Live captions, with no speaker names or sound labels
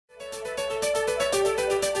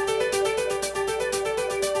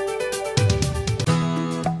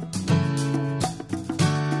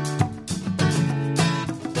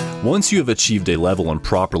Once you have achieved a level and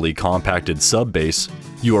properly compacted subbase,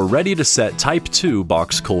 you are ready to set Type 2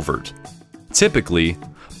 box culvert. Typically,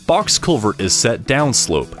 box culvert is set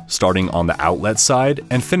downslope, starting on the outlet side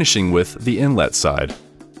and finishing with the inlet side.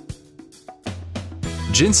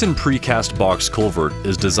 Jensen Precast box culvert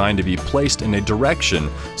is designed to be placed in a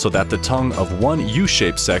direction so that the tongue of one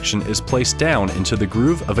U-shaped section is placed down into the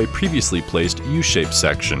groove of a previously placed U-shaped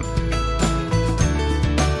section.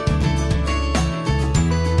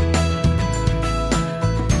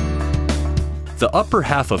 The upper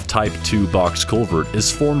half of Type 2 box culvert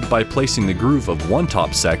is formed by placing the groove of one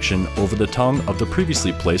top section over the tongue of the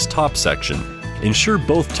previously placed top section. Ensure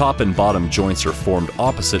both top and bottom joints are formed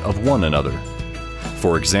opposite of one another.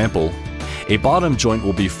 For example, a bottom joint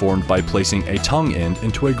will be formed by placing a tongue end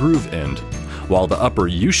into a groove end, while the upper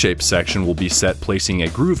U-shaped section will be set placing a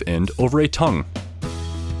groove end over a tongue.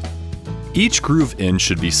 Each groove end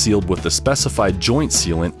should be sealed with the specified joint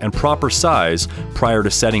sealant and proper size prior to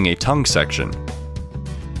setting a tongue section.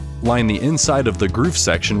 Line the inside of the groove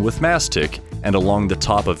section with mastic and along the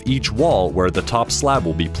top of each wall where the top slab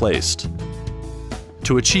will be placed.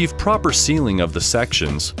 To achieve proper sealing of the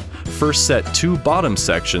sections, first set 2 bottom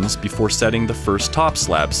sections before setting the first top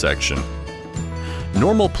slab section.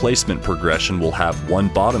 Normal placement progression will have one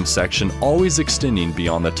bottom section always extending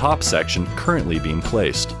beyond the top section currently being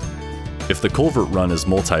placed. If the culvert run is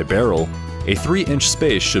multi-barrel, a 3-inch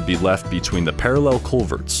space should be left between the parallel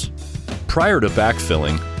culverts. Prior to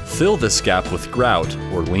backfilling, fill this gap with grout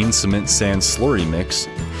or lean cement sand slurry mix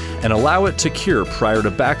and allow it to cure prior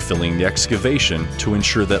to backfilling the excavation to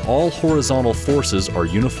ensure that all horizontal forces are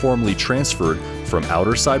uniformly transferred from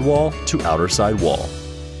outer side wall to outer side wall.